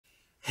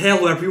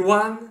Hello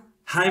everyone,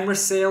 I'm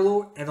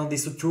Marcelo, and on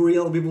this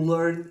tutorial we will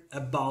learn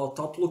about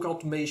Outlook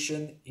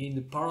automation in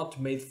the Power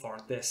Automate for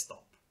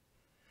Desktop.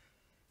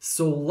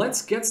 So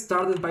let's get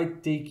started by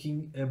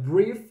taking a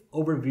brief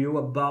overview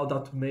about the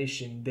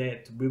automation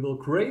that we will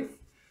create.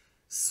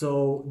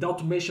 So the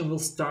automation will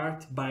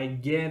start by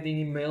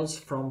getting emails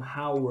from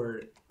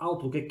our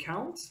Outlook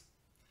account,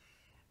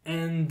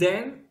 and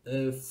then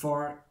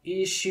for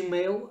each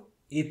email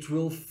it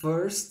will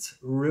first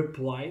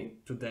reply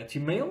to that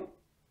email.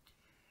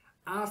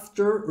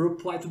 After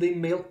reply to the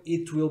email,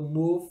 it will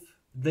move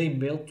the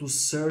email to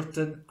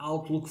certain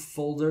Outlook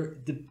folder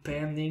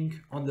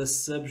depending on the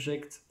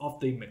subject of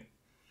the email.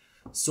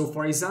 So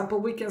for example,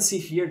 we can see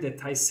here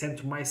that I sent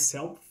to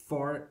myself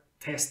 4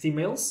 test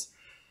emails.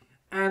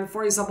 And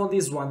for example,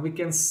 this one, we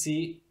can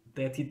see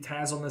that it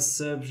has on the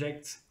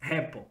subject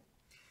Apple.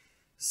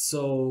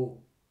 So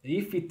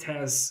if it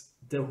has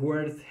the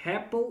word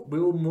Apple, we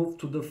will move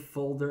to the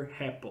folder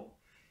Apple.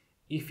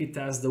 If it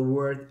has the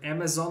word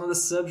Amazon on the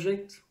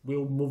subject,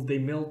 we'll move the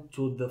email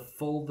to the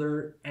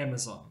folder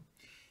Amazon.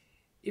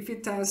 If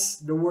it has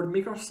the word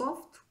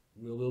Microsoft,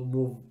 we will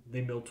move the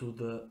email to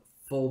the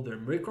folder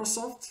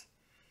Microsoft.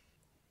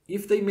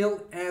 If the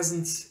email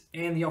hasn't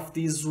any of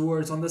these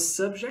words on the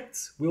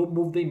subject, we'll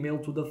move the email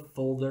to the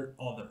folder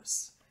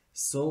Others.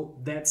 So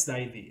that's the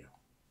idea.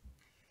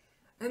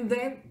 And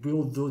then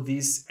we'll do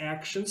these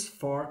actions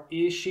for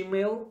each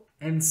email.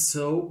 And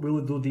so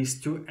we'll do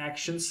these 2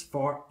 actions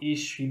for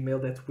each email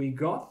that we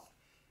got.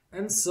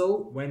 And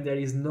so when there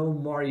is no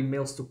more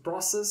emails to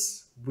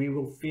process, we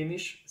will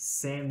finish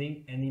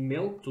sending an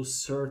email to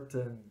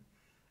certain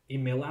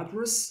email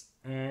address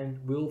and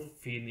we'll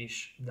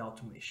finish the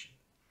automation.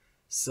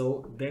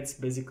 So that's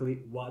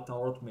basically what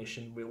our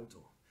automation will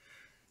do.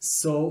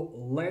 So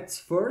let's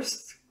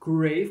first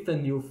create a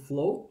new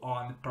flow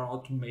on Power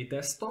Automate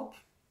Desktop.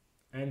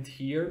 And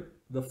here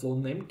the flow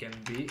name can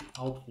be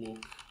Outlook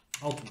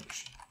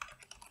automation.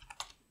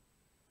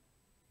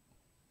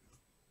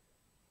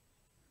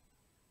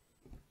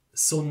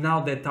 So now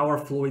that our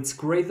flow is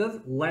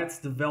created, let's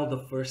develop the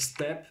first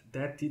step,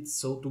 that is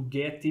to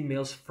get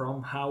emails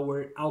from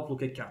our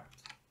Outlook account.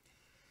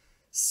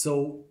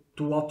 So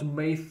to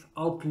automate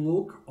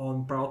Outlook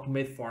on Power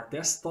Automate for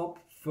Desktop,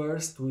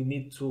 first we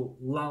need to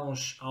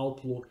launch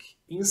Outlook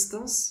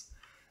instance.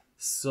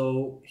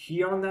 So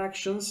here on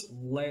Actions,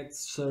 let's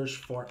search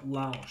for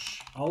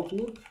Launch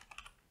Outlook.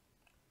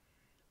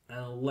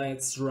 And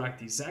let's drag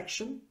this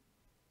action.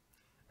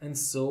 And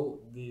so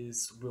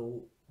this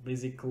will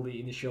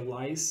basically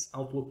initialize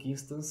Outlook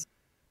instance.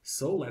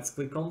 So let's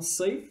click on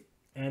Save.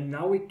 And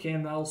now we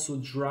can also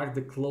drag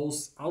the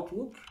Close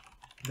Outlook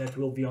that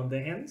will be on the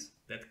end.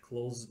 That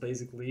closes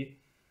basically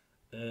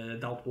the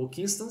Outlook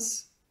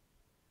instance.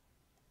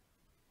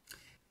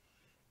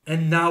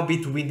 And now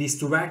between these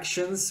 2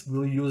 actions,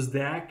 we'll use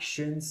the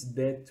actions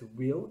that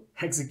will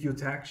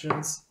execute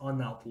actions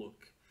on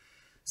Outlook.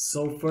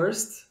 So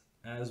first,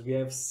 as we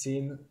have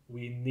seen,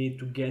 we need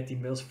to get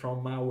emails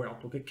from our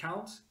Outlook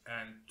account,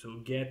 and to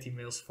get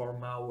emails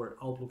from our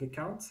Outlook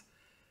account,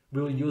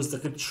 we'll use the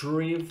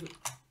retrieve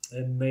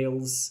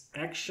mails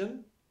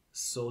action,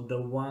 so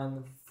the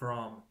one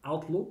from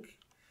Outlook.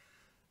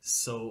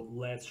 So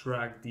let's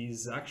drag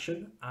this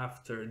action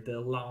after the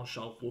launch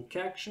Outlook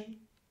action.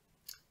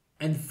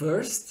 And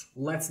first,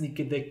 let's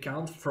indicate the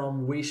account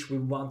from which we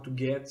want to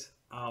get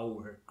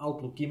our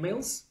Outlook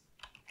emails.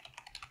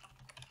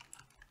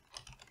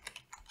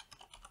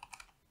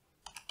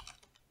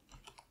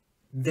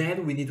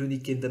 Then we need to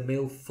indicate the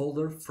mail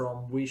folder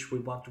from which we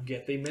want to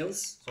get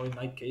emails. So in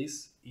my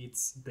case,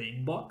 it's the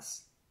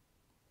inbox.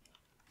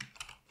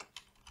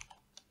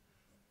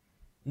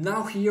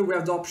 Now here we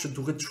have the option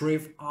to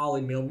retrieve all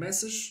email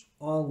message,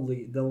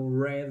 only the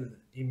read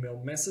email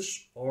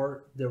message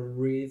or the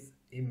read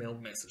email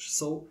message.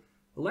 So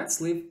let's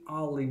leave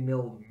all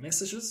email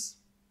messages.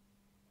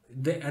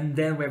 And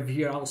then we have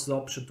here also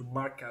the option to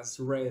mark as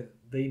read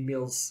the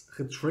emails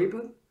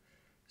retrieved.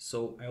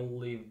 So I'll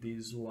leave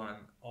this one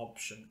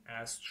option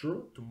as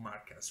true to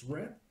mark as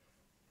read.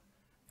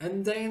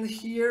 And then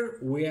here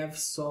we have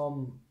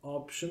some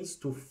options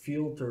to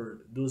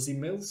filter those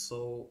emails.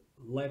 So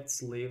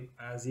let's leave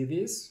as it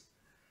is.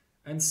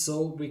 And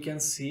so we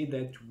can see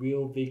that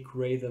we'll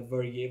create a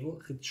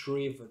variable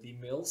retrieved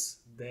emails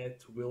that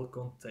will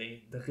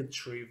contain the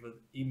retrieved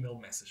email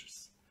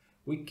messages.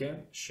 We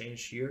can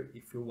change here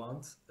if you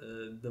want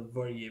the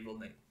variable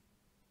name.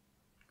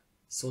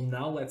 So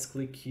now let's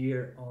click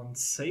here on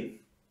Save.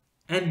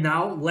 And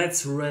now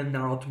let's run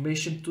our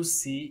automation to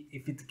see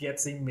if it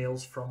gets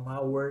emails from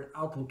our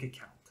Outlook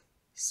account.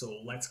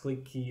 So let's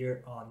click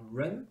here on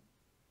Run.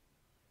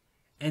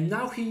 And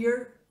now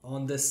here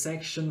on the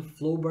section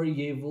Flow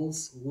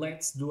Variables,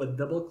 let's do a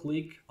double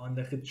click on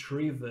the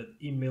Retrieved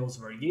Emails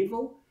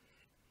variable.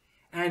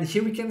 And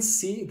here we can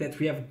see that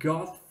we have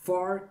got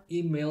 4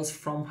 emails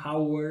from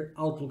our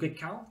Outlook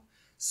account.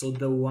 So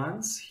the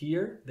ones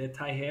here that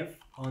I have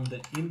on the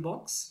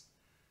inbox.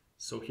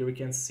 So here we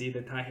can see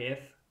that I have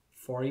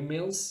 4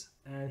 emails,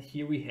 and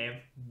here we have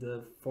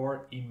the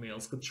 4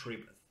 emails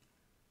retrieved.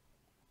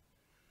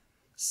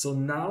 So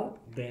now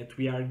that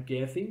we are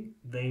getting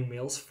the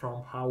emails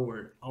from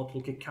our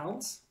Outlook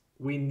accounts,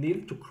 we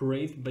need to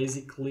create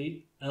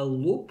basically a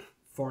loop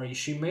for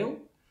each email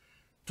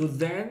to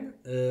then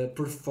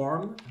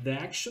perform the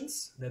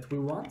actions that we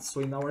want.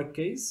 So in our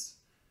case,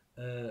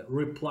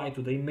 reply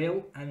to the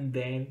email and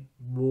then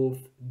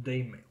move the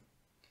email.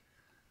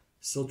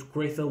 So to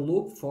create a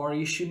loop for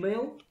each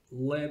email,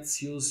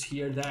 let's use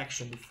here the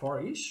action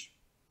for each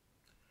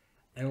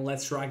and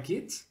let's drag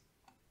it.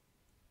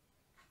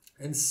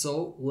 And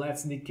so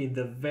let's indicate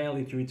the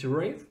value to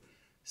iterate.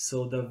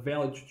 So the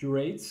value to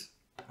iterate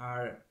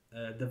are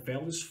the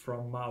values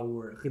from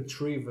our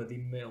retrieved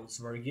emails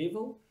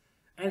variable.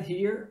 And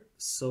here,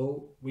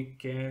 so we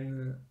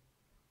can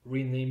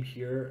rename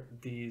here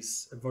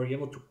this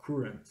variable to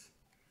current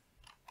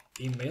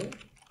email.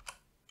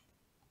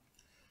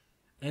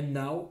 And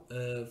now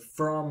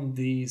from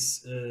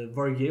this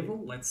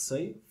variable, let's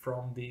say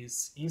from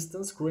this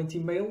instance current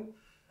email,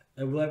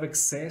 we'll have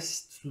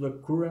access to the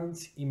current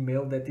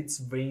email that it's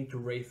being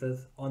iterated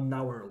on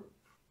our loop.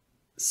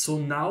 So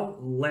now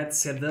let's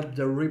set up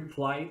the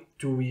reply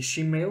to each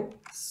email.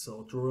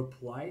 So to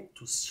reply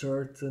to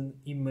certain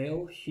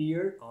email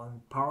here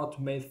on Power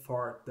Automate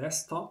for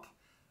desktop,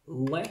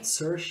 let's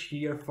search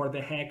here for the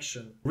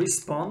action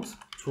respond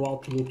to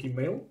Outlook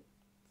email.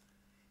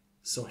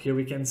 So here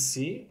we can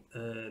see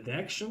the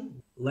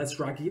action. Let's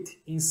drag it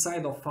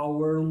inside of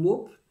our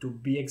loop to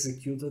be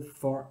executed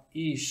for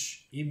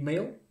each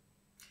email.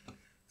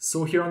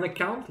 So here on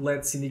account,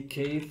 let's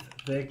indicate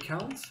the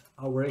account,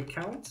 our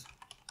account.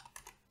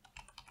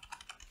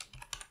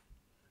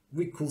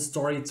 We could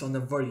store it on a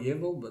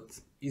variable, but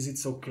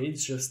it's okay,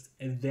 it's just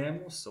a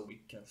demo, so we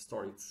can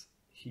store it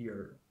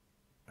here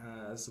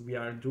as we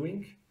are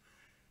doing.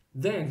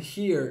 Then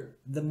here,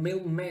 the mail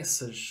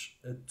message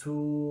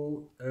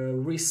to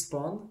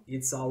respond,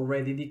 it's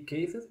already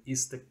indicated,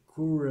 is the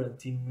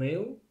current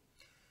email.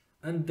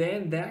 And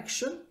then the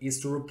action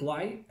is to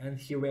reply, and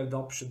here we have the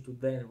option to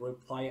then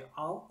reply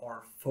all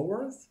or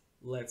forward.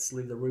 Let's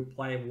leave the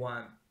reply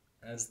one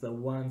as the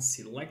one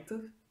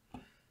selected.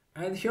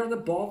 And here on the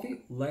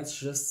body, let's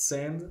just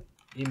send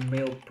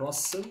email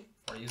processor,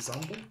 for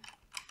example.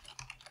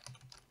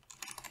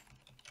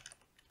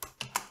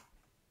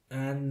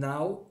 And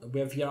now we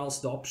have here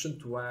also the option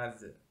to add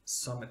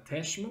some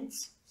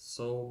attachments.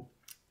 So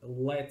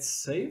let's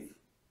save.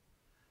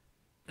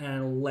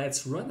 And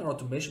let's run our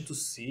automation to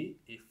see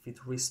if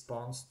it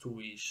responds to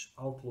each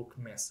Outlook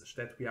message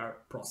that we are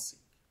processing.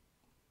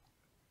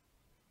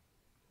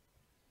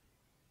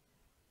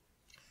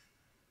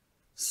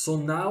 So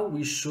now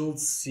we should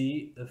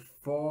see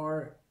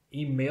four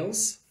new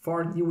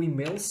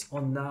emails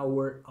on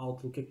our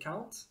Outlook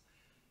account.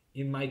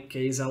 In my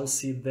case, I'll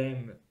see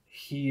them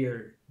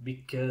here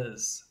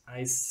because I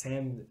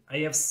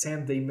have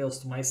sent the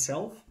emails to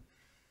myself.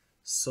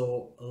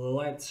 So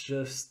let's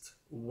just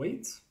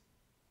wait.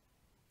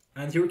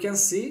 And here you can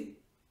see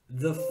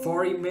the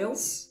four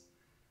emails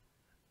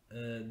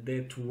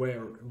that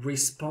were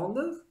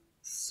responded.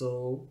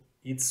 So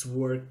it's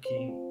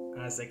working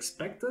as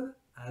expected,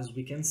 as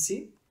we can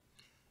see.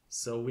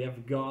 So we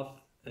have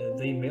got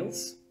the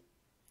emails.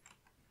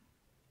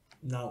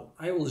 Now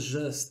I will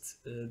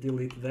just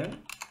delete them.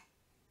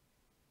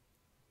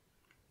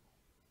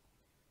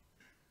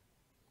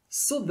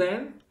 So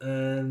then,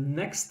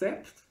 next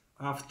step,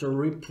 after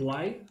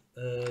reply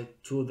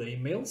to the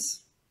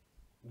emails,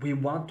 we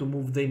want to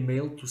move the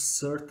email to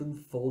certain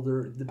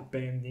folder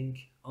depending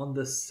on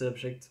the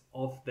subject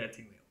of that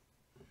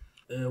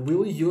email. We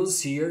will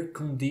use here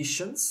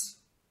conditions.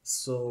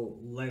 So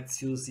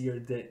let's use here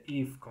the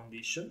if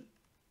condition.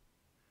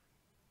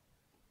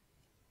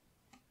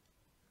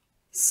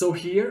 So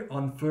here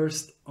on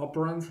first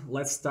operand,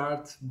 let's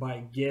start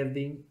by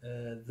getting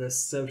the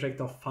subject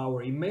of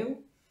our email.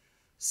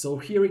 So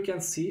here we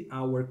can see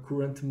our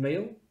current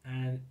mail,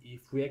 and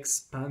if we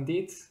expand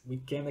it, we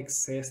can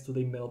access to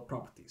the email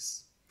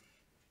properties.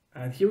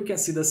 And here we can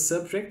see the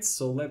subject,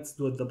 so let's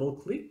do a double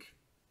click.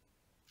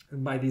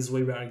 And by this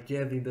way we are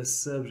getting the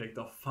subject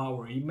of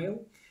our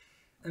email.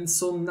 And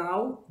so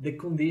now the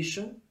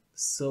condition,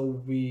 so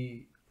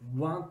we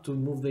want to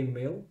move the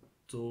email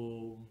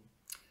to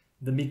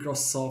the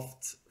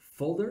Microsoft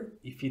folder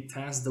if it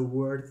has the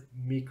word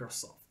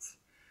Microsoft.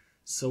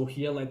 So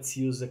here let's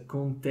use a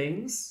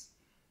contains.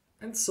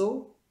 And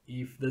so,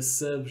 if the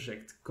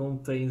subject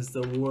contains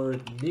the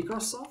word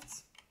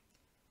Microsoft,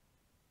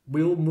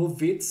 we'll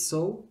move it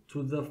so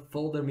to the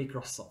folder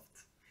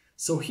Microsoft.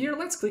 So here,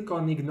 let's click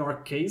on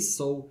ignore case.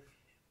 So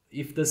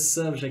if the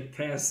subject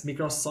has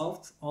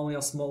Microsoft, only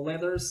a small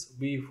letters,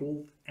 we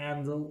will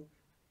handle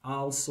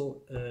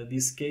also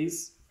this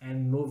case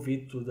and move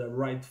it to the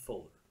right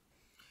folder.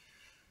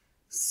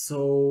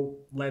 So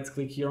let's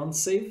click here on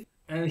save.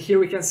 And here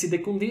we can see the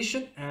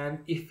condition, and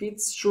if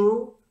it's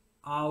true,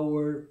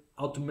 our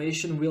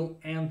automation will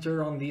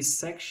enter on this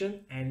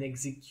section and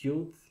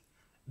execute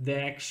the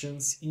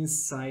actions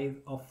inside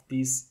of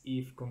this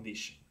if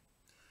condition.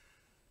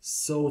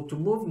 So to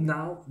move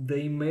now the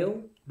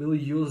email, we'll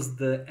use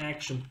the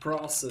action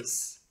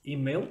process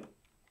email.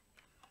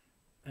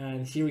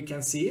 And here we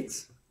can see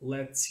it.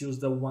 Let's use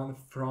the one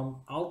from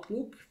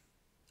Outlook.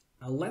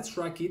 Let's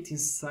drag it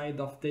inside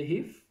of the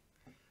if.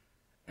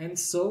 And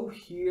so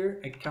here,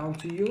 account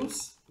to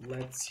use.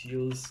 Let's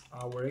use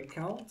our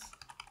account.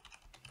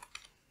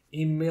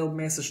 Email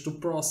message to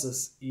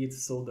process it,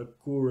 so the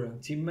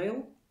current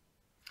email.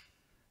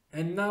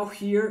 And now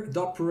here,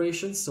 the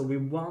operation, so we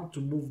want to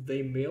move the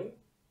email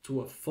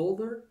to a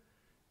folder.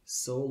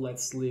 So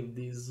let's leave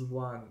this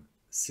one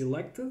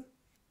selected.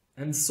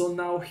 And so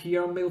now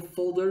here on mail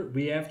folder,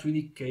 we have to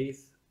indicate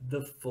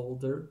the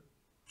folder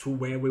to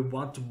where we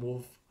want to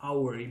move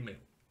our email.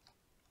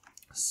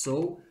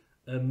 So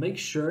make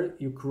sure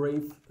you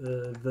create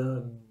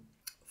the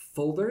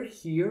folder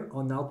here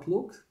on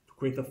Outlook. To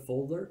create a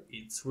folder,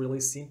 it's really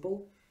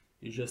simple.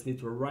 You just need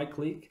to right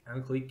click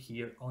and click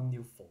here on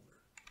new folder.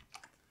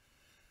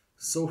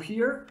 So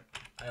here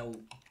I'll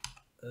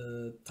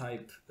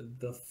type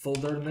the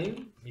folder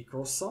name,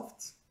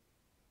 Microsoft,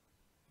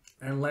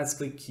 and let's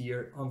click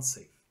here on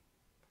save.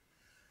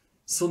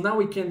 So now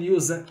we can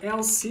use an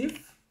else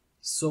if.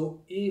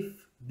 So if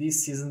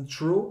this isn't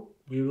true,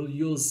 we will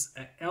use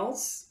an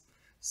else.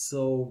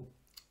 So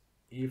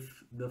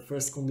if the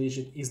first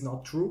condition is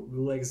not true, we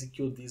will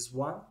execute this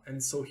one.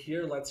 And so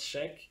here let's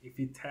check if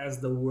it has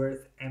the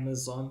word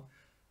Amazon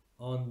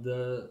on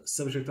the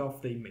subject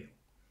of the email.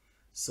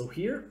 So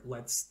here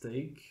let's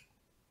take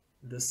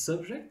the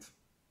subject.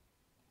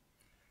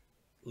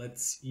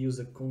 Let's use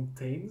a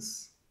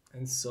contains.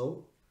 And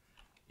so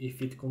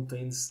if it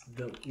contains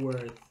the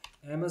word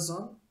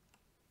Amazon,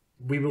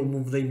 we will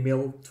move the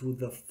email to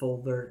the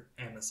folder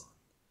Amazon.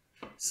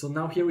 So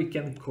now here we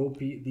can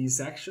copy this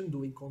action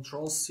doing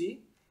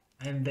Ctrl+C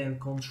and then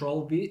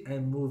Ctrl+V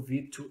and move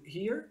it to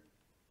here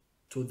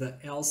to the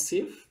else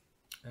if,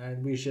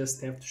 and we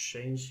just have to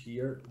change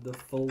here the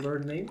folder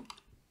name.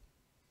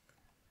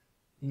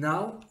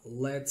 Now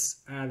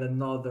let's add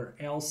another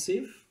else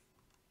if,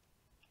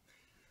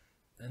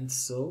 and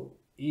so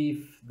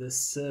if the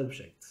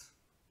subject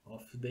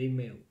of the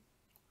email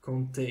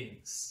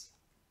contains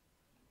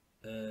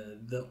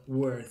the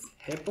word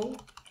Apple,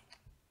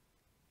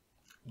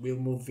 we'll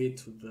move it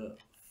to the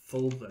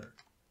folder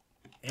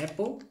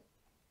Apple.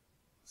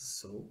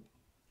 So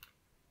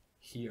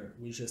here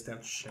we just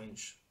have to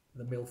change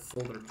the mail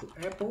folder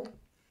to Apple.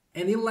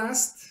 And in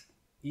last,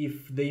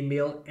 if the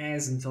email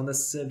hasn't on the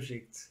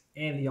subject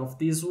any of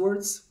these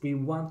words, we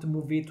want to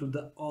move it to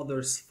the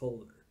others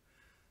folder.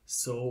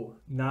 So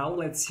now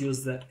let's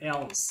use the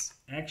else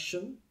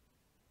action.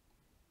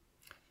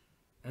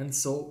 And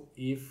so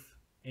if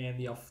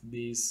any of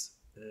these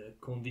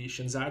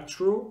conditions are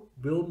true,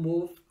 we'll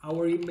move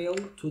our email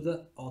to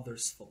the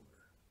others folder.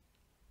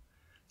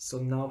 So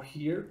now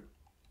here,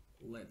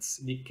 let's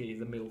indicate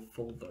the mail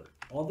folder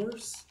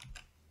others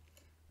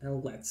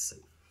and let's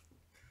save.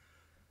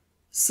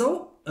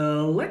 So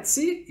let's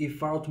see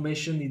if our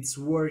automation is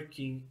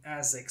working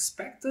as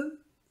expected.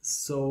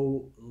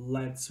 So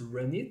let's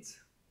run it.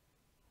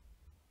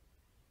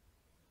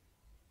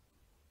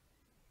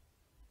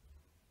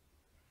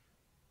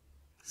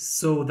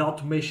 So the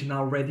automation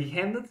already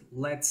ended.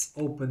 Let's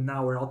open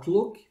our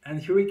Outlook, and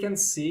here we can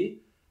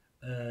see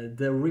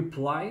the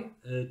reply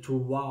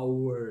to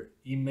our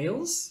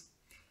emails.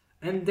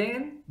 And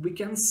then we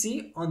can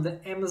see on the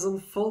Amazon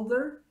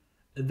folder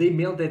the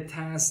email that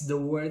has the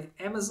word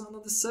Amazon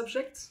on the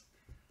subject.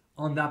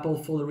 On the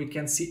Apple folder we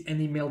can see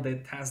an email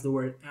that has the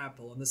word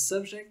Apple on the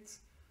subject.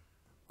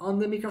 On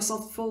the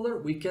Microsoft folder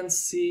we can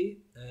see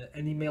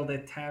an email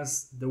that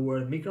has the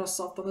word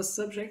Microsoft on the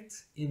subject.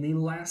 And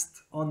in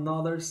last, on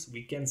others,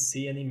 we can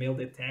see an email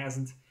that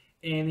hasn't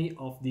any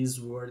of these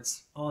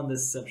words on the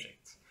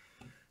subject.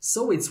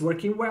 So it's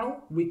working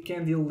well. We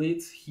can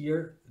delete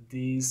here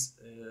these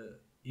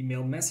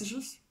email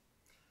messages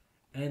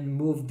and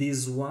move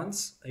these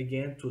ones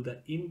again to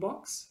the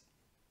inbox.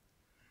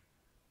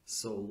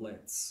 So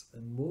let's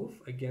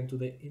move again to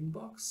the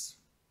inbox.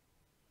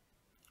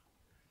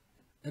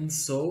 And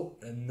so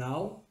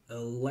now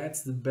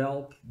let's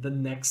develop the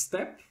next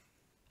step.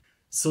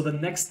 So the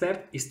next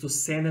step is to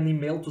send an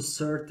email to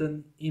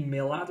certain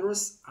email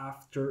address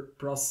after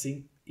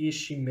processing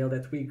each email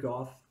that we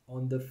got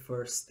on the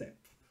first step.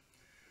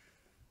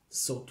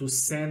 So to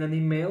send an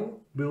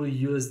email, we'll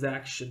use the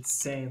action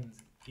send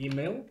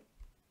email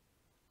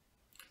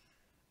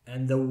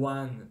and the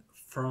one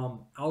from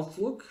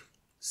Outlook.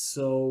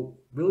 So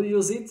we'll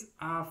use it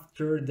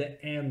after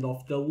the end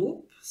of the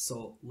loop.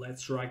 So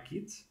let's drag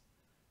it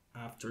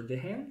after the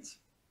end.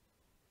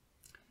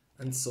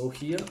 And so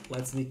here,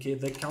 let's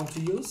indicate the account to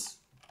use.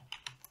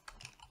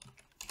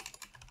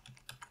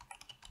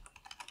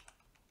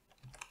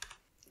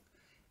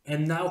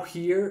 And now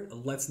here,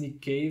 let's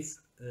indicate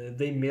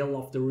the email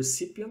of the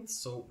recipient.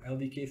 So I'll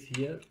indicate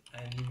here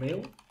an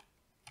email.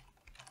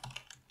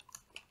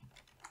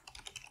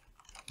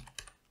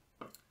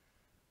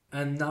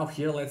 And now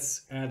here,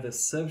 let's add a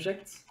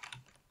subject.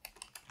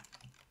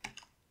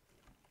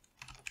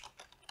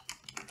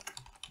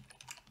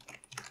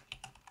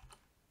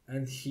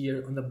 And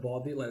here on the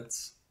body,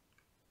 let's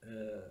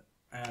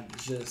add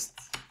just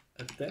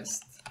a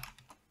test.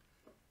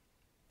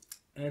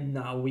 And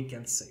now we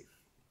can save.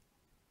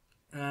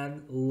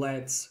 And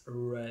let's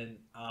run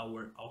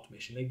our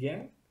automation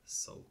again.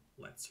 So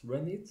let's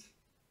run it.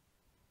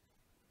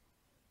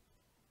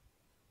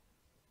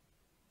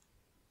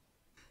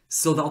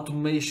 So the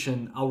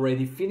automation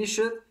already finished,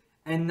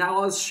 and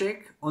now I'll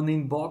check on the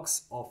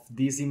inbox of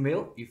this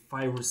email if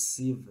I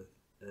receive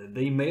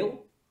the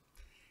email.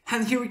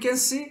 And here we can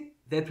see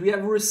that we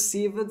have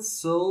received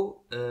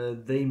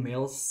the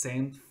email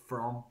sent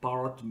from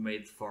Power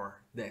Automate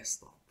for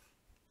Desktop.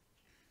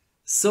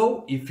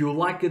 So if you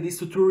liked this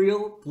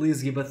tutorial,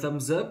 please give a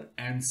thumbs up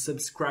and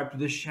subscribe to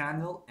the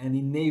channel and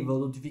enable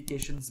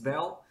notifications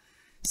bell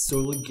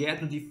so you'll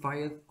get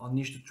notified on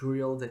each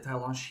tutorial that I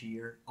launch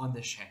here on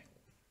the channel.